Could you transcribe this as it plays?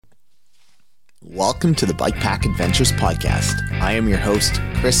Welcome to the Bike Pack Adventures podcast. I am your host,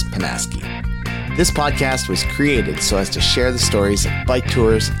 Chris Panaski. This podcast was created so as to share the stories of bike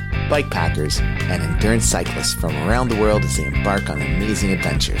tours, bike packers, and endurance cyclists from around the world as they embark on amazing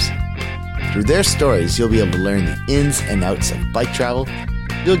adventures. Through their stories, you'll be able to learn the ins and outs of bike travel.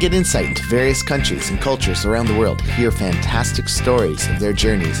 You'll get insight into various countries and cultures around the world, hear fantastic stories of their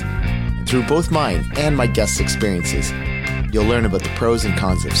journeys. And through both mine and my guests' experiences, you'll learn about the pros and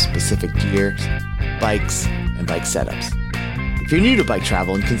cons of specific gear, bikes, and bike setups. If you're new to bike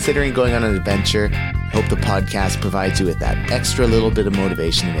travel and considering going on an adventure, I hope the podcast provides you with that extra little bit of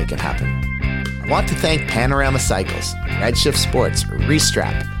motivation to make it happen. I want to thank Panorama Cycles, Redshift Sports,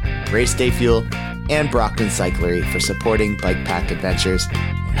 Restrap, Race Day Fuel, and Brockton Cyclery for supporting Bike Pack Adventures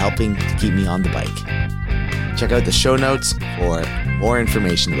and helping to keep me on the bike. Check out the show notes for more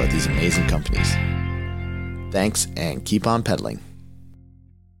information about these amazing companies. Thanks, and keep on pedaling.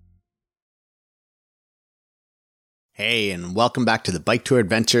 Hey, and welcome back to the Bike Tour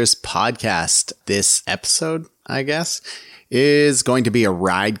Adventures podcast. This episode, I guess, is going to be a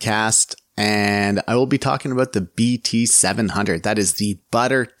ride cast, and I will be talking about the BT700. That is the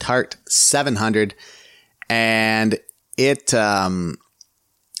Butter Tart 700, and it's in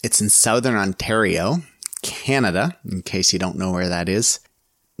Southern Ontario, Canada, in case you don't know where that is.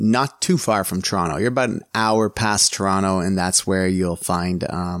 Not too far from Toronto. You're about an hour past Toronto, and that's where you'll find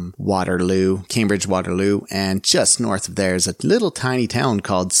Waterloo, Cambridge Waterloo, and just north of there is a little tiny town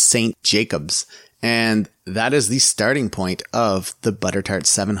called St. Jacobs, and that is the starting point of the Butter Tart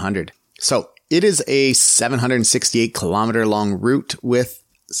 700. So it is a 768 kilometer long route with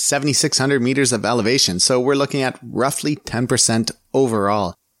 7,600 meters of elevation. So we're looking at roughly 10%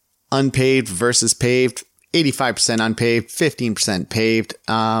 overall. Unpaved versus paved. 85% unpaved, 15% paved.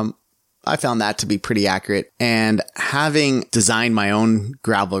 I found that to be pretty accurate. And having designed my own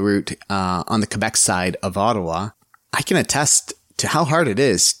gravel route on the Quebec side of Ottawa, I can attest to how hard it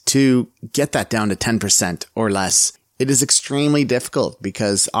is to get that down to 10% or less. It is extremely difficult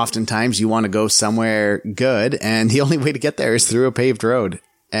because oftentimes you want to go somewhere good and the only way to get there is through a paved road.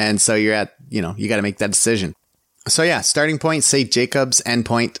 And so you got to make that decision. So yeah, starting point, St. Jacobs, end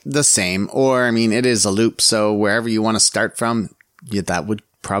point, the same. Or, it is a loop. So wherever you want to start from, that would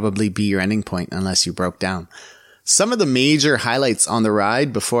probably be your ending point unless you broke down. Some of the major highlights on the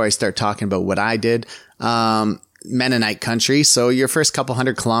ride before I start talking about what I did, Mennonite country. So your first couple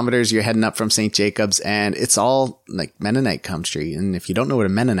 100 kilometers, you're heading up from St. Jacobs and it's all like Mennonite country. And if you don't know what a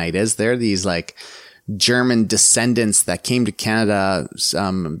Mennonite is, they're these like German descendants that came to Canada,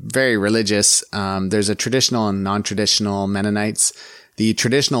 very religious. There's a traditional and non-traditional Mennonites. The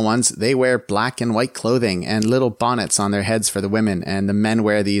traditional ones, they wear black and white clothing and little bonnets on their heads for the women. And the men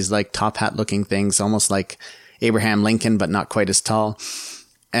wear these like top hat looking things, almost like Abraham Lincoln, but not quite as tall.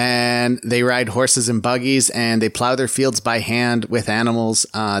 And they ride horses and buggies and they plow their fields by hand with animals.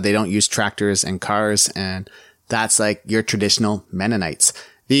 They don't use tractors and cars. And that's like your traditional Mennonites.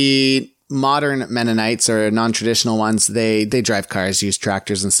 The modern Mennonites or non-traditional ones, they drive cars, use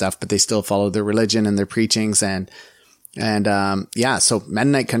tractors and stuff, but they still follow their religion and their preachings. So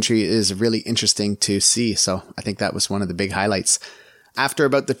Mennonite country is really interesting to see. So I think that was one of the big highlights. After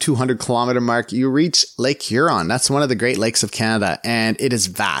about the 200 kilometer mark, you reach Lake Huron. That's one of the Great Lakes of Canada, and it is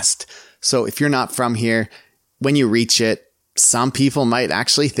vast. So if you're not from here, when you reach it, some people might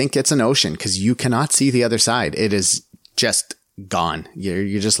actually think it's an ocean because you cannot see the other side. It is just gone.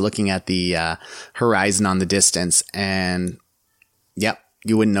 You're just looking at the horizon on the distance and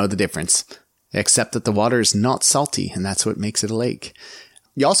you wouldn't know the difference, except that the water is not salty and that's what makes it a lake.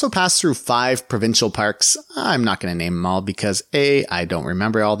 You also pass through 5 provincial parks. I'm not going to name them all because I don't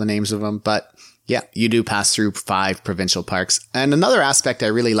remember all the names of them, but yeah, you do pass through 5 provincial parks. And another aspect I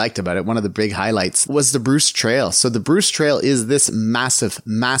really liked about it, one of the big highlights, was the Bruce Trail. So the Bruce Trail is this massive,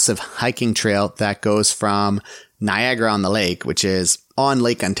 massive hiking trail that goes from Niagara-on-the-Lake, which is on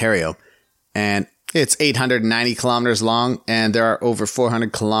Lake Ontario, and it's 890 kilometers long, and there are over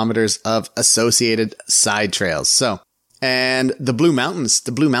 400 kilometers of associated side trails. So, and the Blue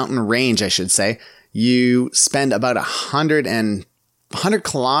Mountain Range, I should say, you spend about 100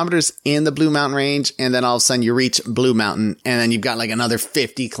 kilometers in the Blue Mountain Range, and then all of a sudden you reach Blue Mountain, and then you've got like another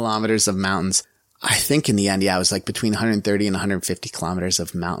 50 kilometers of mountains. I think in the end, it was like between 130 and 150 kilometers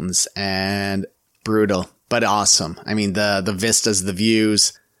of mountains, and brutal, but awesome. The vistas, the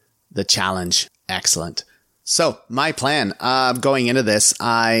views, the challenge, excellent. So my plan, going into this,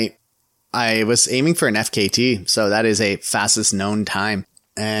 I was aiming for an FKT. So that is a fastest known time.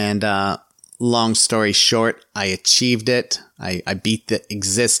 And, long story short, I achieved it. I beat the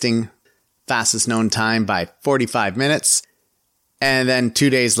existing fastest known time by 45 minutes. And then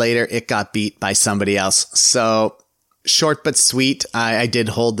 2 days later, it got beat by somebody else. So short but sweet, I did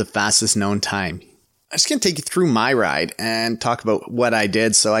hold the fastest known time. I'm just going to take you through my ride and talk about what I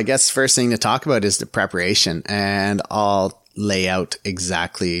did. So I guess first thing to talk about is the preparation, and I'll lay out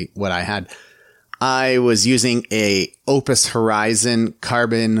exactly what I had. I was using a Opus Horizon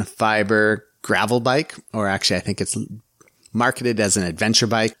carbon fiber gravel bike, or actually I think it's marketed as an adventure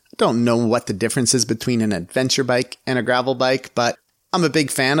bike. I don't know what the difference is between an adventure bike and a gravel bike, but I'm a big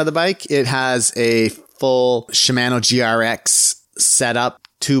fan of the bike. It has a full Shimano GRX setup,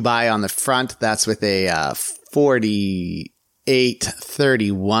 2x on the front. That's with a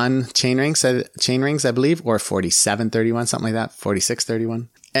 4831 chain rings, I believe, or 4731, something like that, 4631.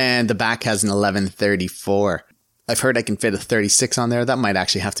 And the back has an 1134. I've heard I can fit a 36 on there. That might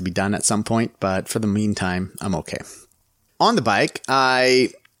actually have to be done at some point, but for the meantime, I'm okay. On the bike,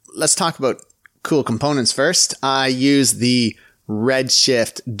 let's talk about cool components first. I use the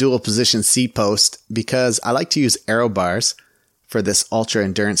Redshift dual position seat post because I like to use aero bars for this ultra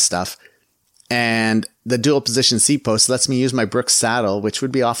endurance stuff. And the dual position seat post lets me use my Brooks saddle, which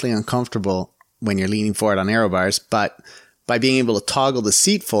would be awfully uncomfortable when you're leaning forward on aero bars, but by being able to toggle the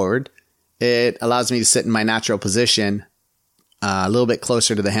seat forward, it allows me to sit in my natural position, a little bit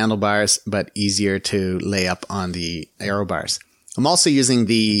closer to the handlebars, but easier to lay up on the aero bars. I'm also using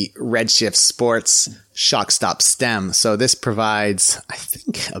the Redshift Sports shock stop stem. So this provides, I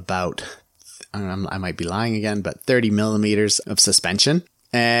think about, I might be lying again, but 30 millimeters of suspension,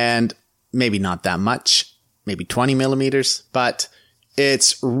 and maybe not that much, maybe 20 millimeters, but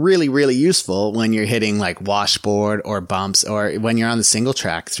it's really, really useful when you're hitting like washboard or bumps, or when you're on the single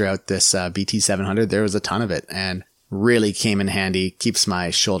track throughout this BT700. There was a ton of it and really came in handy. Keeps my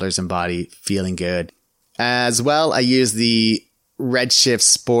shoulders and body feeling good. As well, I use the Redshift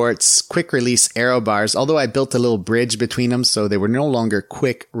Sports quick release aero bars, although I built a little bridge between them, so they were no longer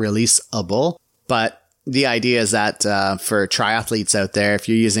quick releaseable. But the idea is that for triathletes out there, if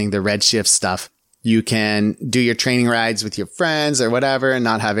you're using the Redshift stuff, you can do your training rides with your friends or whatever and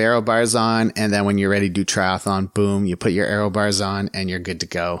not have aero bars on. And then when you're ready to do triathlon, boom, you put your aero bars on and you're good to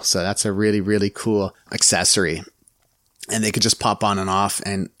go. So that's a really, really cool accessory. And they could just pop on and off,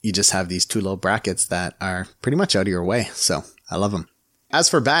 and you just have these two little brackets that are pretty much out of your way. So I love them. As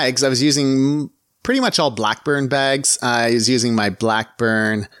for bags, I was using pretty much all Blackburn bags. I was using my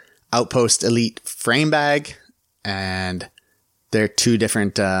Blackburn Outpost Elite frame bag, and they're two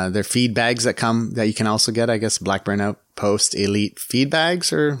different, they're feed bags that you can also get, I guess, Blackburn Outpost Elite feed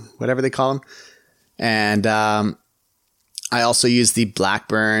bags or whatever they call them. And, I also use the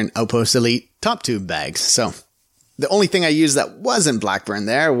Blackburn Outpost Elite top tube bags. So the only thing I used that wasn't Blackburn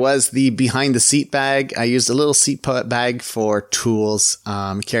there was the behind the seat bag. I used a little seat bag for tools,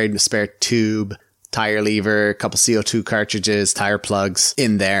 carried a spare tube, tire lever, a couple CO2 cartridges, tire plugs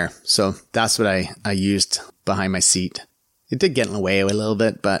in there. So that's what I used behind my seat. It did get in the way a little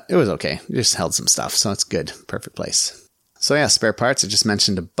bit, but it was okay. It just held some stuff, so it's good. Perfect place. So yeah, spare parts, I just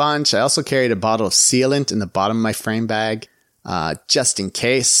mentioned a bunch. I also carried a bottle of sealant in the bottom of my frame bag, just in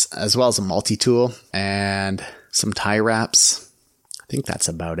case, as well as a multi-tool and some tie wraps. I think that's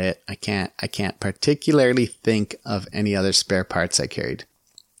about it. I can't particularly think of any other spare parts I carried.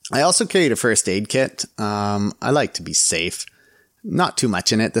 I also carried a first aid kit. I like to be safe. Not too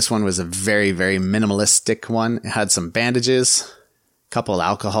much in it. This one was a very, very minimalistic one. It had some bandages, a couple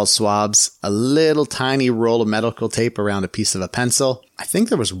alcohol swabs, a little tiny roll of medical tape around a piece of a pencil. I think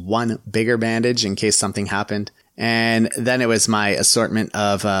there was one bigger bandage in case something happened. And then it was my assortment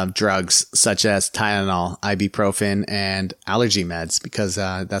of drugs such as Tylenol, ibuprofen, and allergy meds, because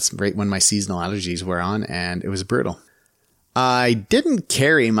that's right when my seasonal allergies were on, and it was brutal. I didn't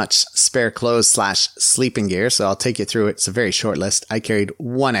carry much spare clothes / sleeping gear, so I'll take you through it. It's a very short list. I carried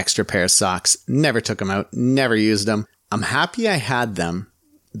one extra pair of socks, never took them out, never used them. I'm happy I had them,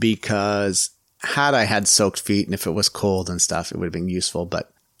 because had I had soaked feet and if it was cold and stuff, it would have been useful,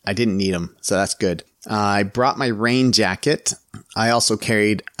 but I didn't need them, so that's good. I brought my rain jacket. I also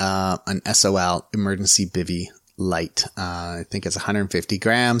carried an SOL emergency bivy light. I think it's 150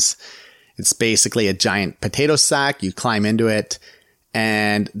 grams. It's basically a giant potato sack. You climb into it,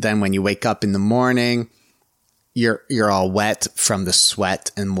 and then when you wake up in the morning, you're all wet from the sweat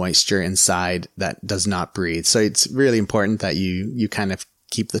and moisture inside that does not breathe. So it's really important that you kind of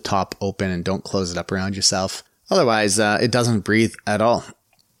keep the top open and don't close it up around yourself. Otherwise, it doesn't breathe at all.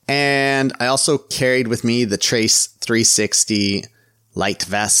 And I also carried with me the Trace 360 light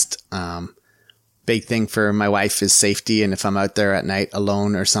vest. Big thing for my wife is safety. And if I'm out there at night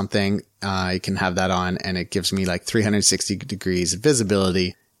alone or something, I can have that on, and it gives me like 360 degrees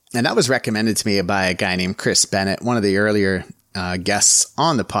visibility. And that was recommended to me by a guy named Chris Bennett, one of the earlier guests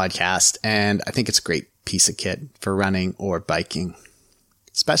on the podcast. And I think it's a great piece of kit for running or biking,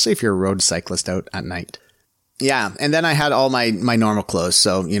 especially if you're a road cyclist out at night. Yeah. And then I had all my normal clothes.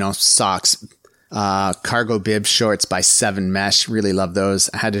 So, socks, cargo bib shorts by 7 Mesh. Really love those.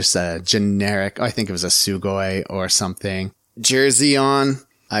 I had just a generic, I think it was a Sugoi or something, jersey on.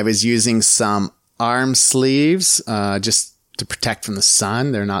 I was using some arm sleeves, just to protect from the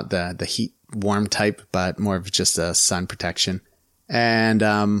sun. They're not the heat warm type, but more of just a sun protection. And,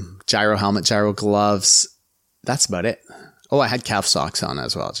 gyro helmet, gyro gloves. That's about it. Oh, I had calf socks on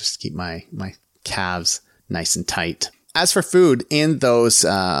as well, just to keep my calves nice and tight. As for food, in those,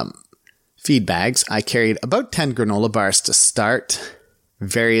 feed bags, I carried about 10 granola bars to start.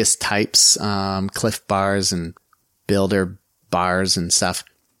 Various types, Cliff bars and Builder bars and stuff.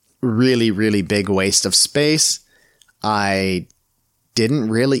 Really, really big waste of space. I didn't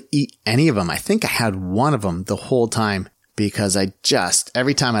really eat any of them. I think I had one of them the whole time because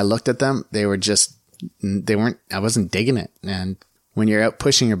every time I looked at them, I wasn't digging it. And when you're out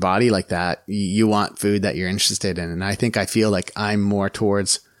pushing your body like that, you want food that you're interested in. And I feel like I'm more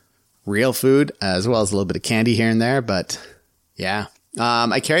towards real food as well as a little bit of candy here and there. But yeah,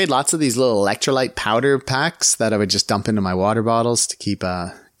 I carried lots of these little electrolyte powder packs that I would just dump into my water bottles to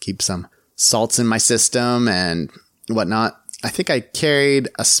keep some salts in my system and whatnot. I think I carried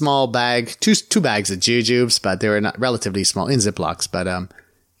a small bag, two bags of jujubes, but they were not relatively small in Ziplocs. But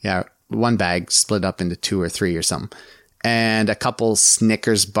yeah, one bag split up into 2 or 3 or something, and a couple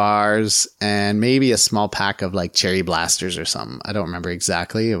Snickers bars, and maybe a small pack of like cherry blasters or something. I don't remember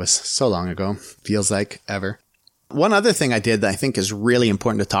exactly. It was so long ago. Feels like ever. One other thing I did that I think is really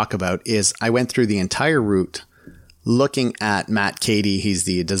important to talk about is I went through the entire route looking at Matt Cady. He's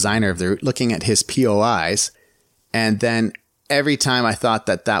the designer of the route, looking at his POIs. And then every time I thought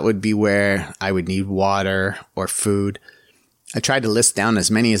that would be where I would need water or food, I tried to list down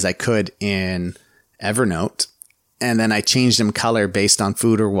as many as I could in Evernote. And then I changed them color based on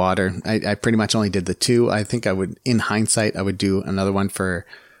food or water. I pretty much only did the 2. I think in hindsight, I would do another one for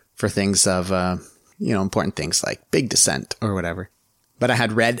things of, important things like big descent or whatever. But I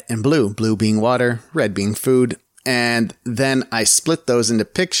had red and blue being water, red being food. And then I split those into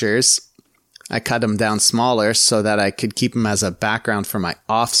pictures. I cut them down smaller so that I could keep them as a background for my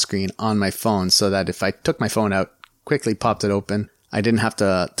off screen on my phone, so that if I took my phone out, quickly popped it open, I didn't have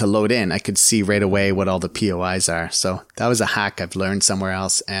to load in. I could see right away what all the POIs are. So that was a hack I've learned somewhere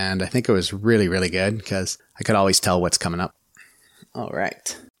else. And I think it was really, really good because I could always tell what's coming up. All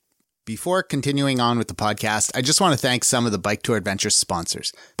right. Before continuing on with the podcast, I just want to thank some of the Bike Tour Adventures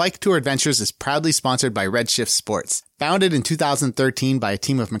sponsors. Bike Tour Adventures is proudly sponsored by Redshift Sports. Founded in 2013 by a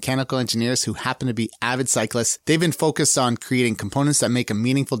team of mechanical engineers who happen to be avid cyclists, they've been focused on creating components that make a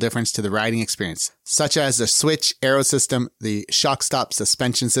meaningful difference to the riding experience, such as the switch aero system, the shock stop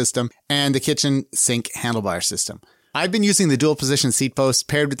suspension system, and the kitchen sink handlebar system. I've been using the dual position seat post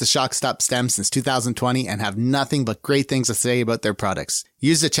paired with the shock stop stem since 2020 and have nothing but great things to say about their products.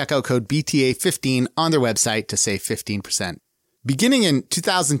 Use the checkout code BTA15 on their website to save 15%. Beginning in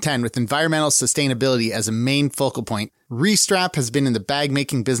 2010 with environmental sustainability as a main focal point, Restrap has been in the bag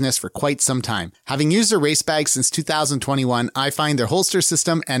making business for quite some time. Having used their race bags since 2021, I find their holster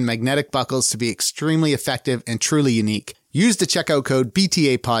system and magnetic buckles to be extremely effective and truly unique. Use the checkout code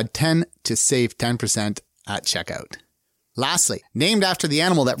BTAPOD10 to save 10% at checkout. Lastly, named after the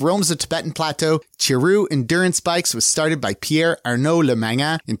animal that roams the Tibetan Plateau, Chiru Endurance Bikes was started by Pierre Arnaud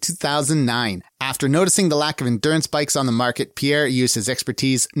Lemanga in 2009. After noticing the lack of endurance bikes on the market, Pierre used his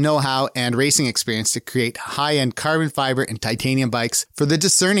expertise, know-how, and racing experience to create high-end carbon fiber and titanium bikes for the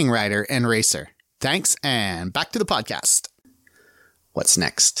discerning rider and racer. Thanks, and back to the podcast. What's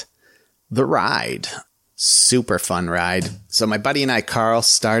next? The ride. Super fun ride. So my buddy and I, Carl,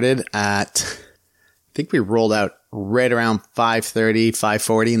 started at, I think we rolled out right around 5:30,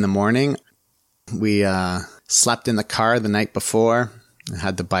 5:40 in the morning. We slept in the car the night before,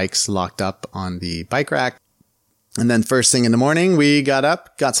 had the bikes locked up on the bike rack. And then first thing in the morning, we got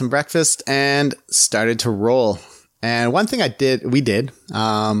up, got some breakfast, and started to roll. And one thing we did, we didn't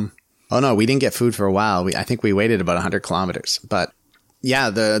get food for a while. I think we waited about 100 kilometers. But yeah,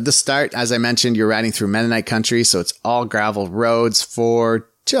 the start, as I mentioned, you're riding through Mennonite country, so it's all gravel roads for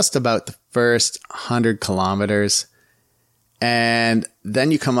just about the first 100 kilometers. And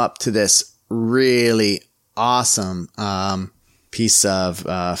then you come up to this really awesome piece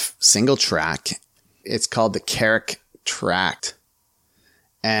of single track. It's called the Carrick Tract.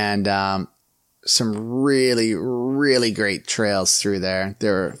 And some really, really great trails through there.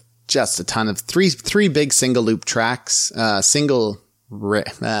 There are just a ton of three big single loop tracks, single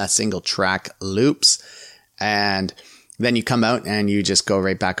track loops. And Then you come out and you just go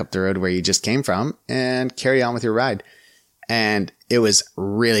right back up the road where you just came from and carry on with your ride. And it was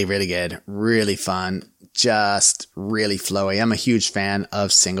really, really good, really fun, just really flowy. I'm a huge fan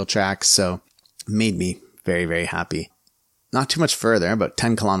of single track, so made me very, very happy. Not too much further, about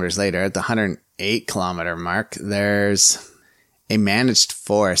 10 kilometers later, at the 108 kilometer mark, there's a managed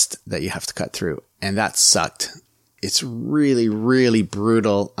forest that you have to cut through. And that sucked. It's really, really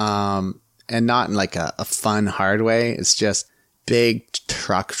brutal. And not in like a fun, hard way. It's just big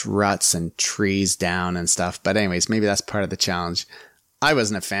truck ruts and trees down and stuff. But anyways, maybe that's part of the challenge. I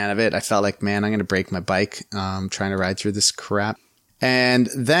wasn't a fan of it. I felt like, man, I'm going to break my bike trying to ride through this crap. And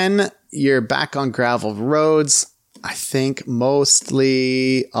then you're back on gravel roads, I think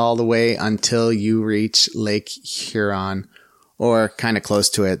mostly all the way until you reach Lake Huron or kind of close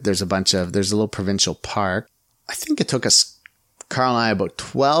to it. There's a little provincial park. I think it took us, Carl and I, about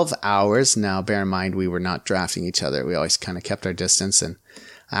 12 hours. Now, bear in mind, we were not drafting each other. We always kind of kept our distance. And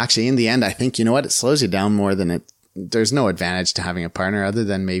actually, in the end, I think, you know what? It slows you down more than it. There's no advantage to having a partner other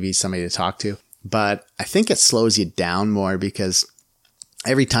than maybe somebody to talk to. But I think it slows you down more because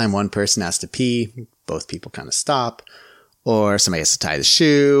every time one person has to pee, both people kind of stop, or somebody has to tie the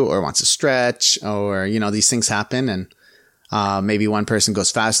shoe or wants to stretch, or, you know, these things happen. And maybe one person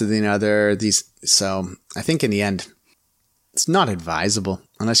goes faster than the other. So I think in the end, it's not advisable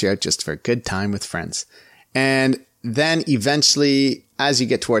unless you're out just for a good time with friends. And then eventually, as you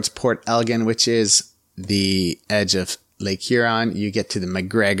get towards Port Elgin, which is the edge of Lake Huron, you get to the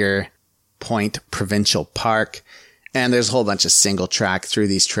McGregor Point Provincial Park. And there's a whole bunch of single track through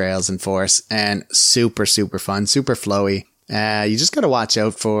these trails and forests, and super, super fun, super flowy. You just got to watch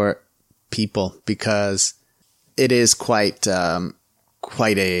out for people because it is quite a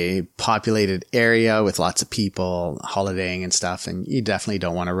populated area with lots of people holidaying and stuff. And you definitely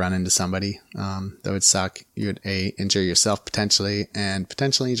don't want to run into somebody. That would suck. You would injure yourself potentially and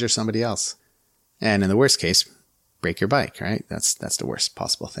potentially injure somebody else. And in the worst case, break your bike, right? That's the worst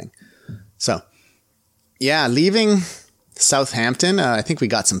possible thing. So yeah, leaving Southampton, I think we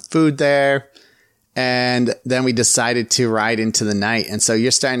got some food there. And then we decided to ride into the night. And so you're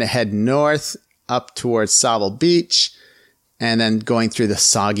starting to head north up towards Sauble Beach, and then going through the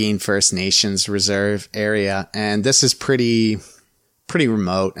Saugeen First Nations Reserve area. And this is pretty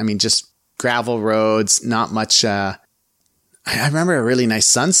remote. I mean, just gravel roads, not much. I remember a really nice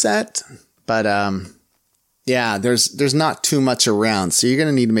sunset, but yeah, there's not too much around. So you're going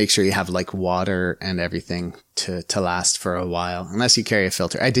to need to make sure you have like water and everything to last for a while, unless you carry a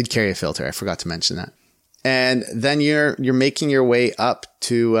filter. I did carry a filter. I forgot to mention that. And then you're making your way up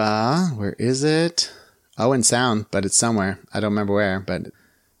to, where is it? Owen Sound, but it's somewhere. I don't remember where, but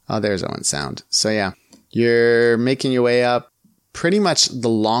there's Owen Sound. So yeah, you're making your way up pretty much the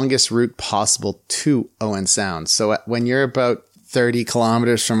longest route possible to Owen Sound. So when you're about 30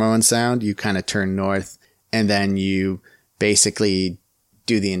 kilometers from Owen Sound, you kind of turn north, and then you basically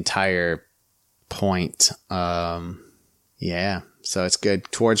do the entire point. Yeah, so it's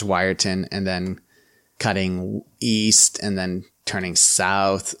good towards Wyerton, and then cutting east and then turning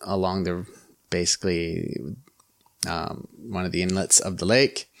south along the basically one of the inlets of the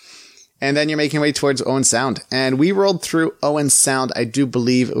lake. And then you're making your way towards Owen Sound. And we rolled through Owen Sound. I do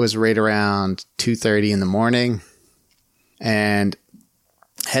believe it was right around 2:30 in the morning. And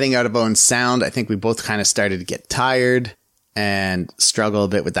heading out of Owen Sound, I think we both kind of started to get tired and struggle a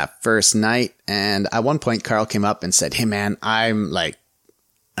bit with that first night. And at one point, Carl came up and said, "Hey man, I'm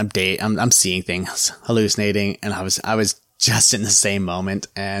seeing things, hallucinating." And I was just in the same moment.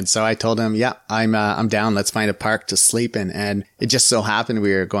 And so I told him, yeah, I'm down. Let's find a park to sleep in. And it just so happened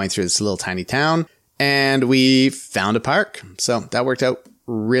we were going through this little tiny town and we found a park. So that worked out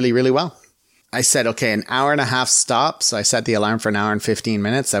really, really well. I said, okay, an hour and a half stop. So I set the alarm for an hour and 15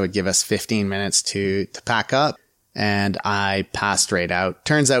 minutes. That would give us 15 minutes to pack up. And I passed right out.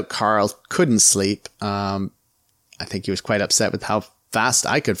 Turns out Carl couldn't sleep. I think he was quite upset with how fast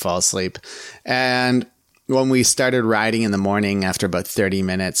I could fall asleep. And when we started riding in the morning, after about 30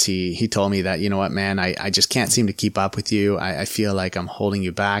 minutes, he told me that, you know what, man, I just can't seem to keep up with you. I feel like I'm holding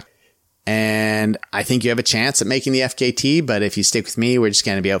you back. And I think you have a chance at making the FKT, but if you stick with me, we're just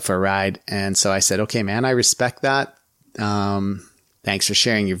going to be out for a ride. And so I said, okay, man, I respect that. Thanks for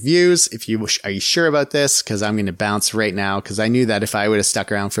sharing your views. Are you sure about this? Cause I'm going to bounce right now. Cause I knew that if I would have stuck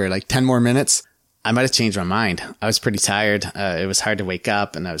around for like 10 more minutes, I might have changed my mind. I was pretty tired. It was hard to wake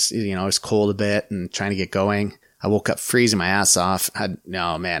up, and I was cold a bit and trying to get going. I woke up freezing my ass off. It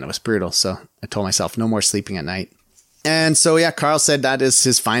was brutal. So I told myself no more sleeping at night. And so, yeah, Carl said that is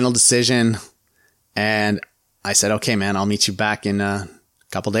his final decision. And I said, okay, man, I'll meet you back in a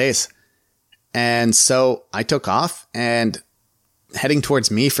couple days. And so I took off, and heading towards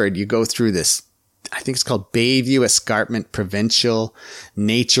Meaford, you go through this, I think it's called Bayview Escarpment Provincial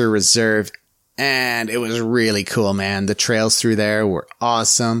Nature Reserve. And it was really cool, man. The trails through there were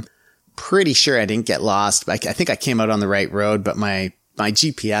awesome. Pretty sure I didn't get lost. I think I came out on the right road, but my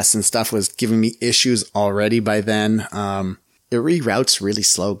GPS and stuff was giving me issues already by then. It reroutes really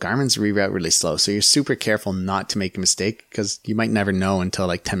slow. Garmin's reroute really slow. So you're super careful not to make a mistake because you might never know until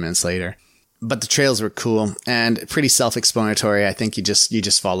like 10 minutes later. But the trails were cool and pretty self-explanatory. I think you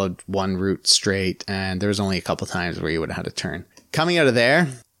just followed one route straight, and there was only a couple times where you would have had to turn. Coming out of there,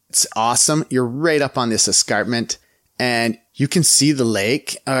 it's awesome. You're right up on this escarpment, and you can see the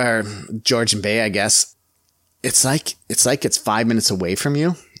lake, or Georgian Bay, I guess. It's like it's 5 minutes away from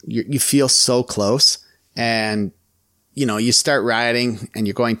you. You feel so close, and you start riding and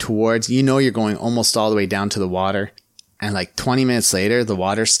you're going towards, you're going almost all the way down to the water. And like 20 minutes later, the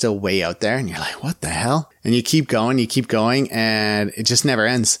water's still way out there. And you're like, what the hell? And you keep going, and it just never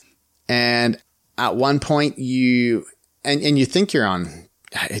ends. And at one point you think you're on,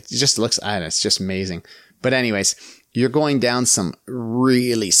 it just looks, it's just amazing. But anyways, you're going down some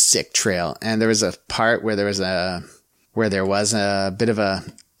really sick trail. And there was a part where there was a bit of a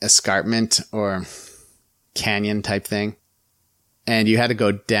escarpment or canyon type thing. And you had to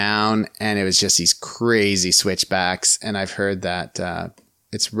go down, and it was just these crazy switchbacks. And I've heard that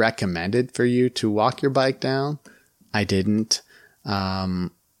it's recommended for you to walk your bike down. I didn't.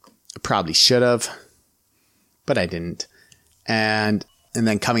 Probably should have, but I didn't. And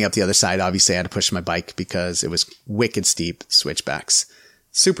then coming up the other side, obviously I had to push my bike because it was wicked steep switchbacks.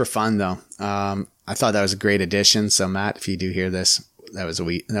 Super fun though. I thought that was a great addition. So Matt, if you do hear this, that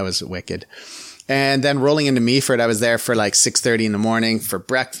was wicked. And then rolling into Meaford, I was there for like 6:30 in the morning for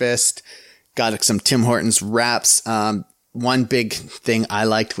breakfast. Got some Tim Hortons wraps. One big thing I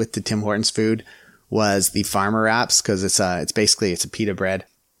liked with the Tim Hortons food was the farmer wraps, because it's basically a pita bread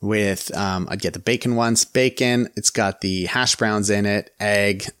with I'd get the bacon ones. Bacon. It's got the hash browns in it,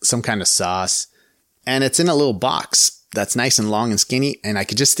 egg, some kind of sauce, and it's in a little box that's nice and long and skinny. And I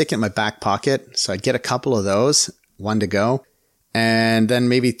could just stick it in my back pocket. So I'd get a couple of those, one to go. And then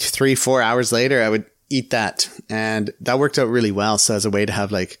maybe 3-4 hours later, I would eat that. And that worked out really well. So as a way to have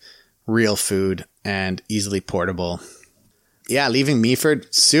like real food and easily portable. Yeah, leaving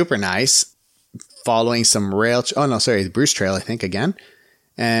Meaford, super nice. Following some the Bruce Trail, I think, again.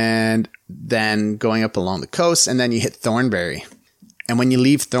 And then going up along the coast, and then you hit Thornbury. And when you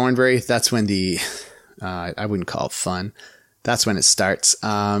leave Thornbury, that's when I wouldn't call it fun. That's when it starts.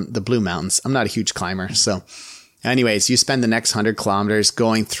 The Blue Mountains. I'm not a huge climber, so... Anyways, you spend the next 100 kilometers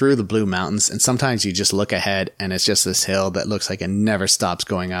going through the Blue Mountains, and sometimes you just look ahead and it's just this hill that looks like it never stops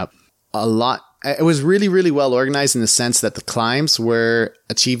going up. It was really, really well organized in the sense that the climbs were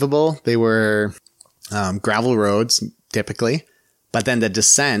achievable. They were gravel roads, typically, but then the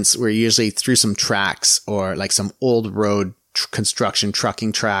descents were usually through some tracks or like some old road construction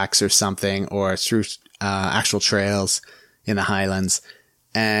trucking tracks or something, or through actual trails in the Highlands.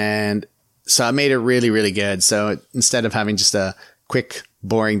 And so I made it really, really good. So instead of having just a quick,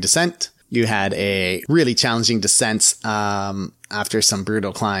 boring descent, you had a really challenging descent after some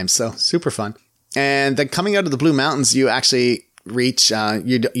brutal climbs. So super fun. And then coming out of the Blue Mountains, you actually reach,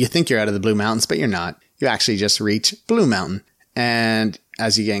 you think you're out of the Blue Mountains, but you're not. You actually just reach Blue Mountain. And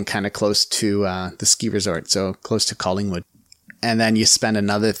as you get kind of close to the ski resort, so close to Collingwood. And then you spend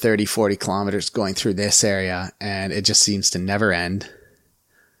another 30, 40 kilometers going through this area, and it just seems to never end.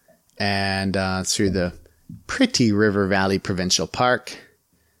 And through the pretty River Valley Provincial Park.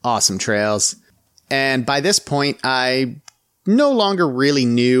 Awesome trails. And by this point, I no longer really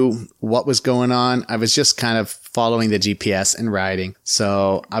knew what was going on. I was just kind of following the GPS and riding.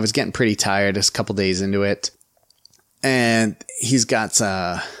 So I was getting pretty tired a couple days into it. And he's got,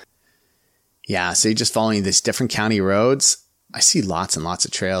 so you're just following these different county roads. I see lots and lots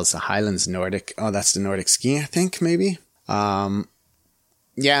of trails. The Highlands Nordic. Oh, that's the Nordic skiing, I think, maybe.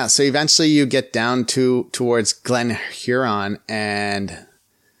 So eventually you get down towards Glen Huron and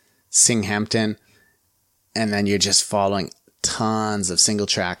Singhampton, and then you're just following tons of single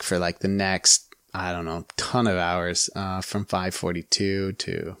track for like the next, ton of hours, from 542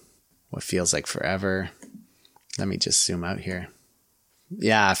 to what feels like forever. Let me just zoom out here.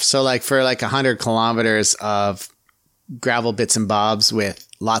 Yeah, so like for like 100 kilometers of gravel bits and bobs with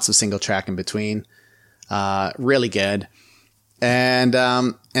lots of single track in between. Really good. And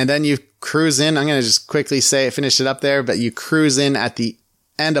then you cruise in. I'm going to just quickly finish it up there, but you cruise in at the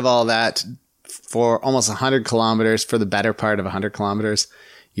end of all that for almost 100 kilometers, for the better part of 100 kilometers.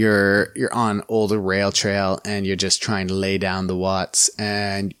 you're on older rail trail and you're just trying to lay down the watts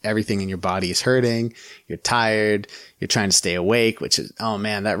and everything in your body is hurting. You're tired. You're trying to stay awake, which is, oh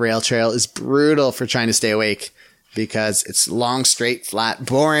man, that rail trail is brutal for trying to stay awake because it's long, straight, flat,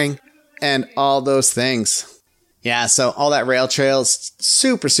 boring, and all those things. Yeah, so all that rail trail is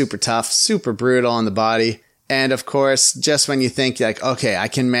super, super tough, super brutal on the body. And of course, just when you think like, okay, I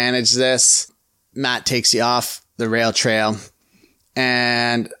can manage this, Matt takes you off the rail trail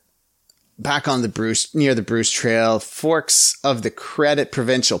and back on near the Bruce Trail, forks of the Credit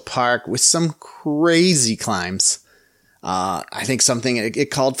Provincial Park with some crazy climbs. I think it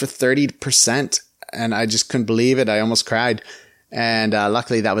called for 30%, and I just couldn't believe it. I almost cried. And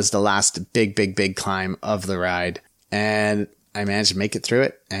luckily that was the last big climb of the ride. And I managed to make it through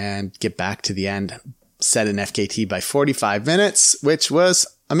it and get back to the end. Set an FKT by 45 minutes, which was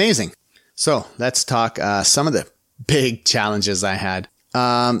amazing. So let's talk some of the big challenges I had.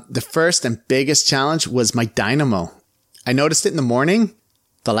 The first and biggest challenge was my dynamo. I noticed it in the morning.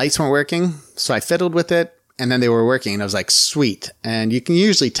 The lights weren't working, so I fiddled with it, and then they were working, and I was like, sweet. And you can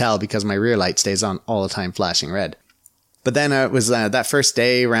usually tell because my rear light stays on all the time flashing red. But then it was that first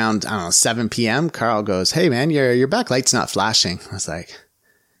day around, 7 p.m., Carl goes, hey man, your backlight's not flashing. I was like,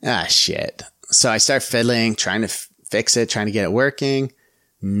 shit. So I start fiddling, trying to fix it, trying to get it working.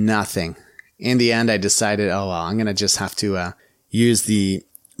 Nothing. In the end, I decided, I'm going to just have to use the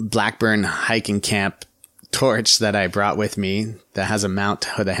Blackburn hiking camp torch that I brought with me that has a mount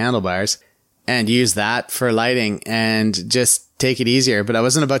with the handlebars and use that for lighting and just take it easier. But I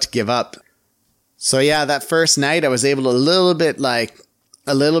wasn't about to give up. So yeah, that first night I was able to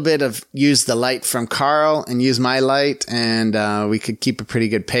a little bit of use the light from Carl and use my light, and we could keep a pretty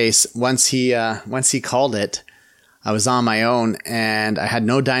good pace. Once he called it, I was on my own and I had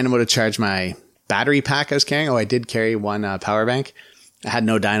no dynamo to charge my battery pack I was carrying. I did carry one power bank. I had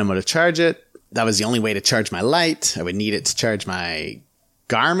no dynamo to charge it. That was the only way to charge my light. I would need it to charge my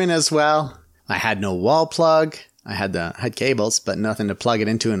Garmin as well. I had no wall plug. I had cables, but nothing to plug it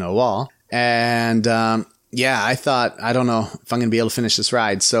into in a wall. And I thought, I don't know if I'm going to be able to finish this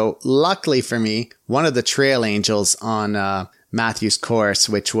ride. So luckily for me, one of the trail angels on Matthew's course,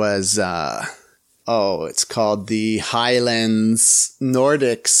 which was, it's called the Highlands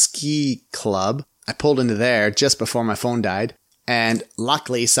Nordic Ski Club. I pulled into there just before my phone died. And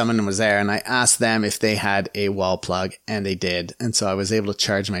luckily someone was there and I asked them if they had a wall plug, and they did. And so I was able to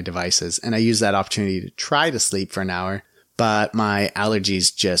charge my devices, and I used that opportunity to try to sleep for an hour. But my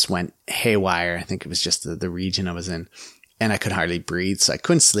allergies just went haywire. I think it was just the region I was in, and I could hardly breathe. So I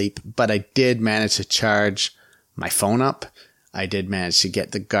couldn't sleep, but I did manage to charge my phone up. I did manage to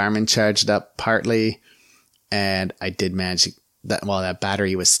get the Garmin charged up partly. And I did manage that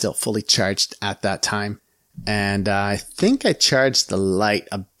battery was still fully charged at that time. And I think I charged the light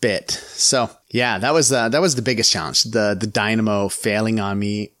a bit. So yeah, that was the biggest challenge. The dynamo failing on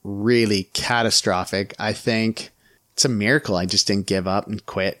me, really catastrophic. I think it's a miracle I just didn't give up and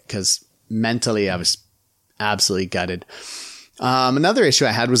quit, because mentally I was absolutely gutted. Another issue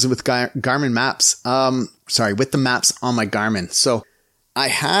I had was with Garmin maps. With the maps on my Garmin. So I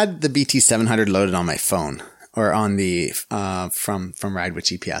had the BT700 loaded on my phone, or on the from Ride with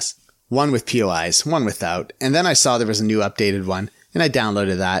GPS. One with POIs, one without. And then I saw there was a new updated one, and I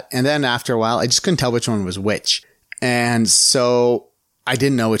downloaded that. And then after a while, I just couldn't tell which one was which. And so I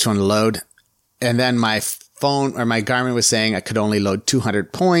didn't know which one to load. And then my phone, or my Garmin, was saying I could only load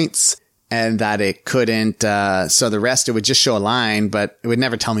 200 points, and that it couldn't. So the rest, it would just show a line, but it would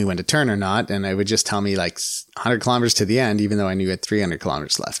never tell me when to turn or not. And it would just tell me like 100 kilometers to the end, even though I knew I had 300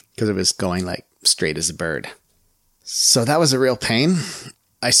 kilometers left, because it was going like straight as a bird. So that was a real pain.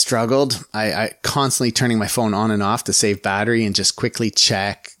 I struggled. I constantly turning my phone on and off to save battery and just quickly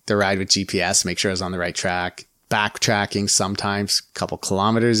check the Ride with GPS, make sure I was on the right track, backtracking sometimes, a couple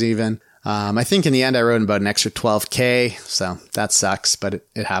kilometers even. I think in the end I rode about an extra 12K, so that sucks, but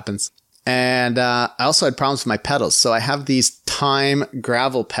it happens. And I also had problems with my pedals. So I have these Time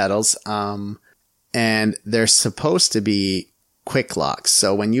gravel pedals, and they're supposed to be quick locks.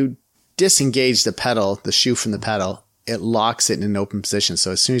 So when you disengage the pedal, the shoe from the pedal, it locks it in an open position.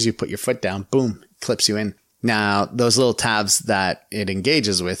 So as soon as you put your foot down, boom, it clips you in. Now, those little tabs that it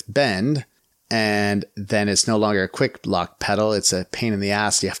engages with bend, and then it's no longer a quick lock pedal. It's a pain in the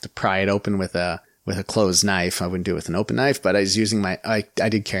ass. You have to pry it open with a closed knife. I wouldn't do it with an open knife, but I was using I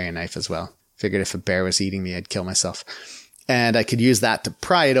did carry a knife as well. Figured if a bear was eating me, I'd kill myself. And I could use that to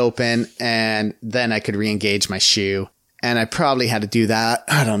pry it open, and then I could re-engage my shoe. And I probably had to do that,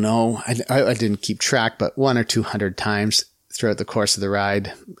 I don't know, I didn't keep track, but 100 or 200 times throughout the course of the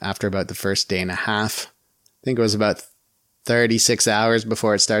ride after about the first day and a half. I think it was about 36 hours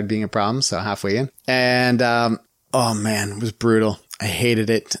before it started being a problem. So halfway in. And, oh man, it was brutal. I hated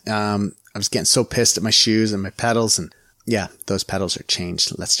it. I was getting so pissed at my shoes and my pedals, and yeah, those pedals are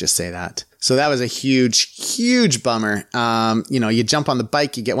changed. Let's just say that. So that was a huge bummer. You jump on the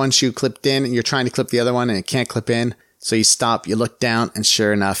bike, you get one shoe clipped in and you're trying to clip the other one and it can't clip in. So you stop, you look down, and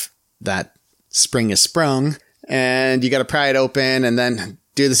sure enough, that spring is sprung, and you got to pry it open and then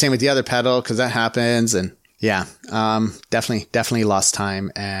do the same with the other pedal, because that happens. And yeah, definitely lost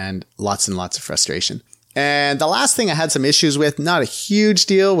time and lots of frustration. And the last thing I had some issues with, not a huge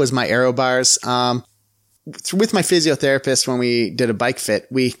deal, was my aero bars. With my physiotherapist, when we did a bike fit,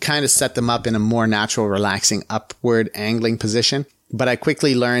 we kind of set them up in a more natural, relaxing, upward angling position. But I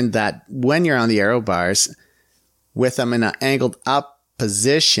quickly learned that when you're on the aero bars, with them in an angled up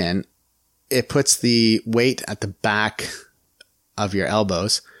position, it puts the weight at the back of your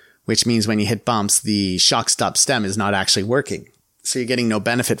elbows, which means when you hit bumps, the shock stop stem is not actually working. So you're getting no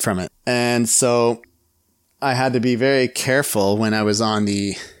benefit from it. And so I had to be very careful when I was on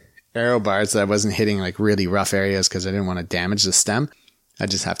the aero bars that I wasn't hitting like really rough areas, because I didn't want to damage the stem. I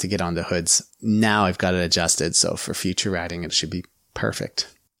just have to get on the hoods. Now I've got it adjusted, so for future riding, it should be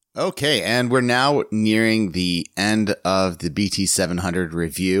perfect. Okay, and we're now nearing the end of the BT700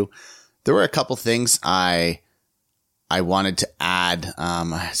 review. There were a couple things I wanted to add.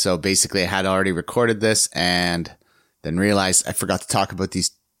 So basically I had already recorded this and then realized I forgot to talk about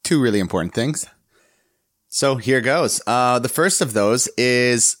these two really important things. So here goes. The first of those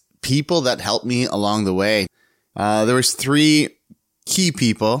is people that helped me along the way. There was 3 key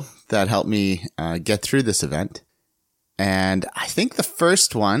people that helped me get through this event. And I think the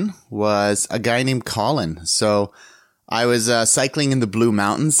first one was a guy named Colin. So I was cycling in the Blue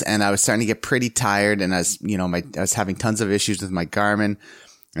Mountains, and I was starting to get pretty tired, and I was having tons of issues with my Garmin.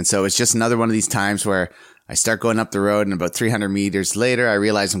 And so it's just another one of these times where I start going up the road, and about 300 meters later, I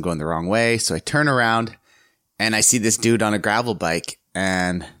realize I'm going the wrong way. So I turn around and I see this dude on a gravel bike,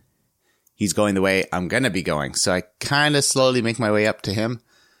 and he's going the way I'm going to be going. So I kind of slowly make my way up to him,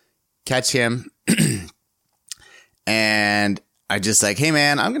 catch him, and I just like, hey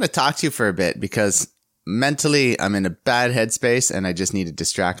man, I'm going to talk to you for a bit because mentally I'm in a bad headspace and I just need to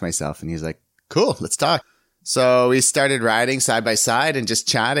distract myself. And he's like, cool, let's talk. So we started riding side by side and just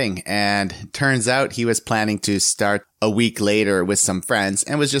chatting. And it turns out he was planning to start a week later with some friends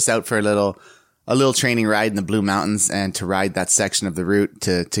and was just out for a little training ride in the Blue Mountains and to ride that section of the route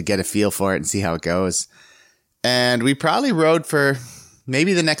to get a feel for it and see how it goes. And we probably rode for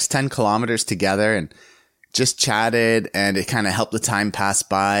maybe the next 10 kilometers together and just chatted, and it kind of helped the time pass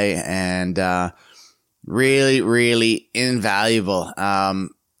by, and really, really invaluable.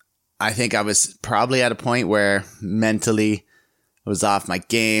 I think I was probably at a point where mentally I was off my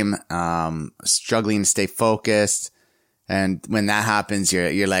game, struggling to stay focused. And when that happens,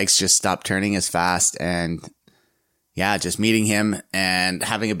 your legs just stop turning as fast. And yeah, just meeting him and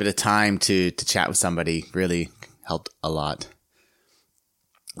having a bit of time to chat with somebody really helped a lot.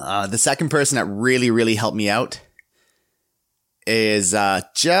 The second person that really, really helped me out is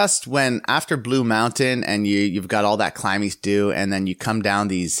just when after Blue Mountain and you've got all that climbing to do, and then you come down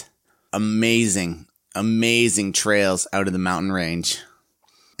these amazing trails out of the mountain range.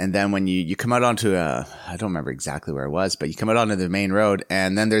 And then when you come out onto I don't remember exactly where it was, but you come out onto the main road,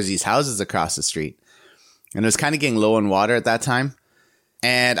 and then there's these houses across the street. And it was kind of getting low on water at that time.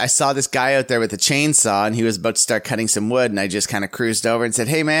 And I saw this guy out there with a chainsaw, and he was about to start cutting some wood. And I just kind of cruised over and said,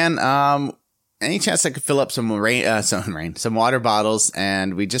 hey man, any chance I could fill up some water bottles?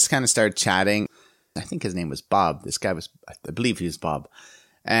 And we just kind of started chatting. I think his name was Bob. This guy I believe he was Bob.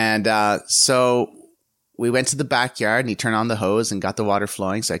 And so we went to the backyard, and he turned on the hose and got the water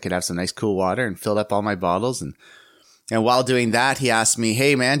flowing so I could have some nice cool water, and filled up all my bottles. And while doing that, he asked me,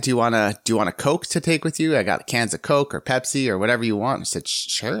 hey man, do you want a Coke to take with you? I got cans of Coke or Pepsi or whatever you want. I said,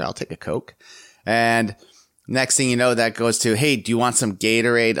 sure, I'll take a Coke. And next thing you know, that goes to, hey, do you want some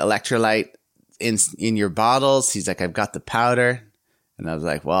Gatorade electrolyte in your bottles? He's like, I've got the powder. And I was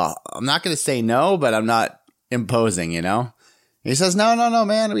like, well, I'm not going to say no, but I'm not imposing, He says, no,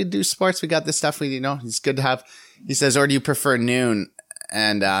 man, we do sports. We got this stuff. It's good to have. He says, or do you prefer Noon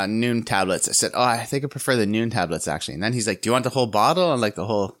and Noon tablets? I said, oh, I think I prefer the Noon tablets, actually. And then he's like, do you want the whole bottle and like the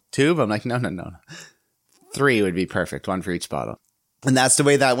whole tube? I'm like, no. 3 would be perfect. 1 for each bottle. And that's the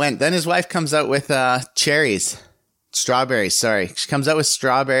way that went. Then his wife comes out with strawberries. Sorry. She comes out with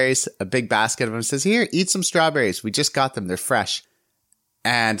strawberries, a big basket of them, says, here, eat some strawberries. We just got them. They're fresh.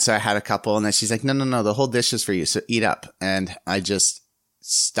 And so I had a couple, and then she's like, no, the whole dish is for you. So eat up. And I just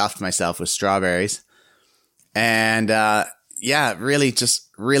stuffed myself with strawberries. And, yeah, really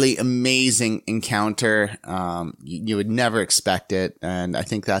really amazing encounter. You would never expect it. And I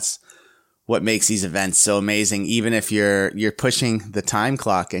think that's what makes these events so amazing. Even if you're pushing the time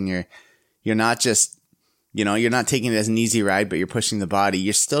clock and you're not just, you're not taking it as an easy ride, but you're pushing the body,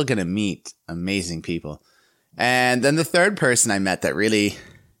 you're still going to meet amazing people. And then the third person I met that really,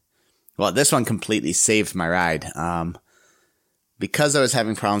 well, this one completely saved my ride. Because I was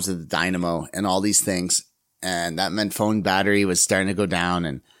having problems with the dynamo and all these things, and that meant phone battery was starting to go down.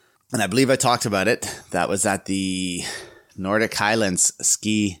 And I believe I talked about it. That was at the Nordic Highlands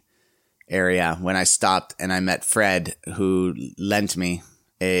ski area when I stopped and I met Fred, who lent me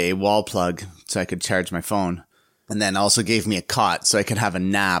a wall plug so I could charge my phone, and then also gave me a cot so I could have a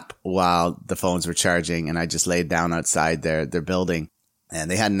nap while the phones were charging. And I just laid down outside their building, and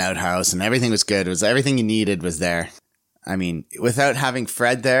they had an outhouse and everything was good. It was everything you needed was there. I mean, without having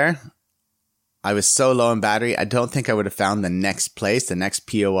Fred there, I was so low in battery. I don't think I would have found the next place, the next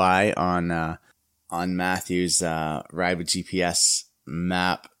POI on Matthew's Ride with GPS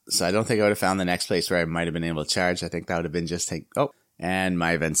map. So I don't think I would have found the next place where I might have been able to charge. I think that would have been just like, and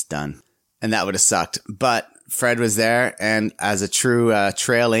my event's done. And that would have sucked. But Fred was there, and as a true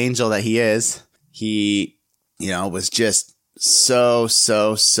trail angel that he is, he, was just so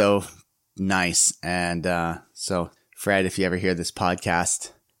nice. And so Fred, if you ever hear this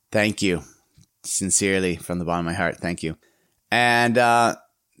podcast, thank you. Sincerely, from the bottom of my heart, thank you. And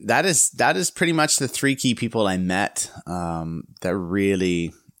that is pretty much the three key people I met that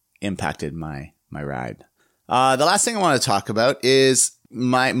really impacted my ride. The last thing I want to talk about is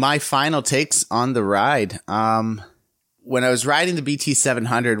my final takes on the ride. When I was riding the BT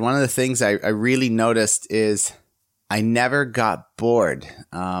 700, one of the things I really noticed is I never got bored.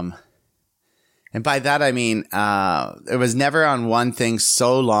 And by that, I mean, it was never on one thing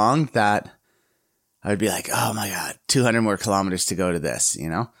so long that I would be like, oh my God, 200 more kilometers to go to this,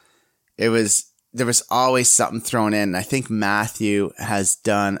 there was always something thrown in. I think Matthew has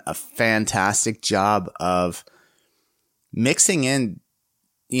done a fantastic job of mixing in,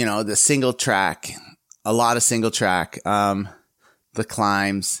 the single track, a lot of single track, the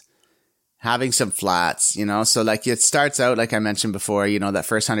climbs, having some flats, so like it starts out, like I mentioned before, that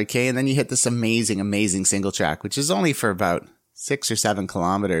first 100K, and then you hit this amazing single track, which is only for about 6 or 7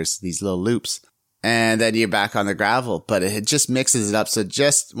 kilometers, these little loops. And then you're back on the gravel, but it just mixes it up. So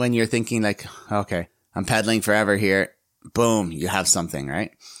just when you're thinking like, okay, I'm pedaling forever here, boom, you have something,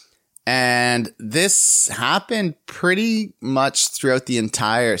 right? And this happened pretty much throughout the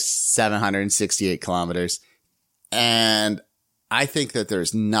entire 768 kilometers. And I think that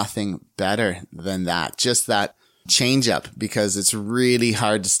there's nothing better than that. Just that change up, because it's really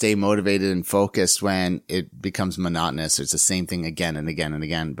hard to stay motivated and focused when it becomes monotonous. It's the same thing again and again and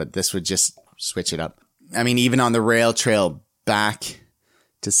again, but this would just switch it up. I mean, even on the rail trail back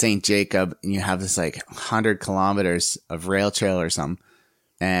to St. Jacob, and you have this like 100 kilometers of rail trail or something,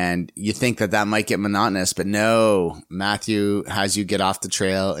 and you think that might get monotonous, but no, Matthew has you get off the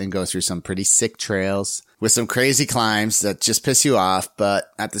trail and go through some pretty sick trails with some crazy climbs that just piss you off.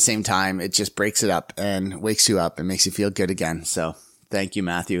 But at the same time, it just breaks it up and wakes you up and makes you feel good again. So thank you,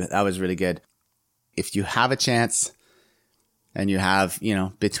 Matthew. That was really good. If you have a chance and you have,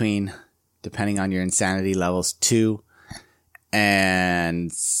 between, depending on your insanity levels, 2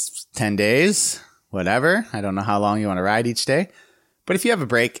 and 10 days, whatever. I don't know how long you want to ride each day. But if you have a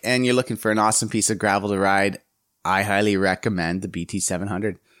break and you're looking for an awesome piece of gravel to ride, I highly recommend the BT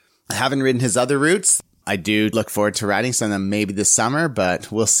 700. I haven't ridden his other routes. I do look forward to riding some of them maybe this summer,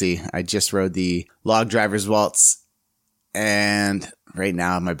 but we'll see. I just rode the Log Driver's Waltz, and right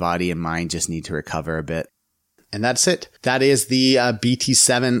now my body and mind just need to recover a bit. And that's it. That is the BT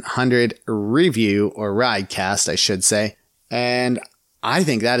 700 review, or ride cast, I should say. And I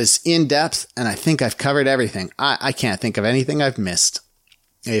think that is in depth, and I think I've covered everything. I can't think of anything I've missed.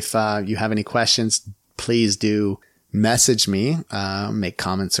 If you have any questions, please do message me, make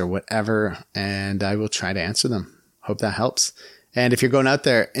comments or whatever, and I will try to answer them. Hope that helps. And if you're going out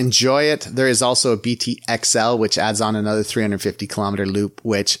there, enjoy it. There is also a BT XL, which adds on another 350 kilometer loop,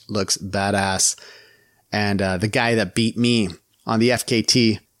 which looks badass. And the guy that beat me on the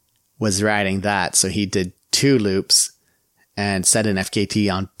FKT was riding that. So he did 2 loops and set an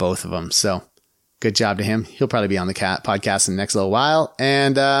FKT on both of them. So good job to him. He'll probably be on the podcast in the next little while.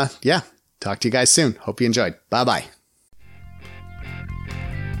 And talk to you guys soon. Hope you enjoyed. Bye-bye.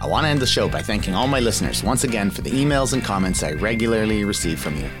 I want to end the show by thanking all my listeners once again for the emails and comments I regularly receive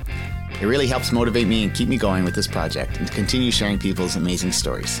from you. It really helps motivate me and keep me going with this project and to continue sharing people's amazing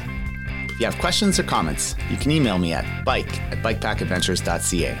stories. If you have questions or comments, you can email me at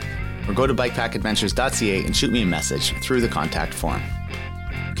bike@bikepackadventures.ca or go to bikepackadventures.ca and shoot me a message through the contact form.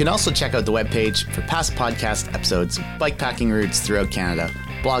 can also check out the webpage for past podcast episodes, bikepacking routes throughout Canada,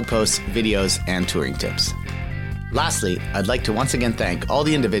 blog posts, videos, and touring tips. Lastly, I'd like to once again thank all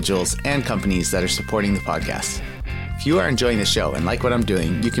the individuals and companies that are supporting the podcast. If you are enjoying the show and like what I'm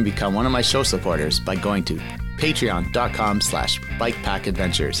doing, you can become one of my show supporters by going to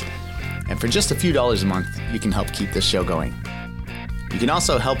patreon.com/bikepackadventures. And for just a few dollars a month, you can help keep this show going. You can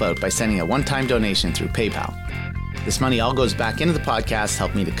also help out by sending a one-time donation through PayPal. This money all goes back into the podcast,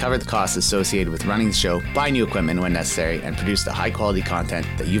 help me to cover the costs associated with running the show, buy new equipment when necessary, and produce the high-quality content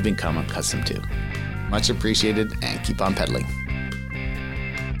that you've become accustomed to. Much appreciated, and keep on pedaling.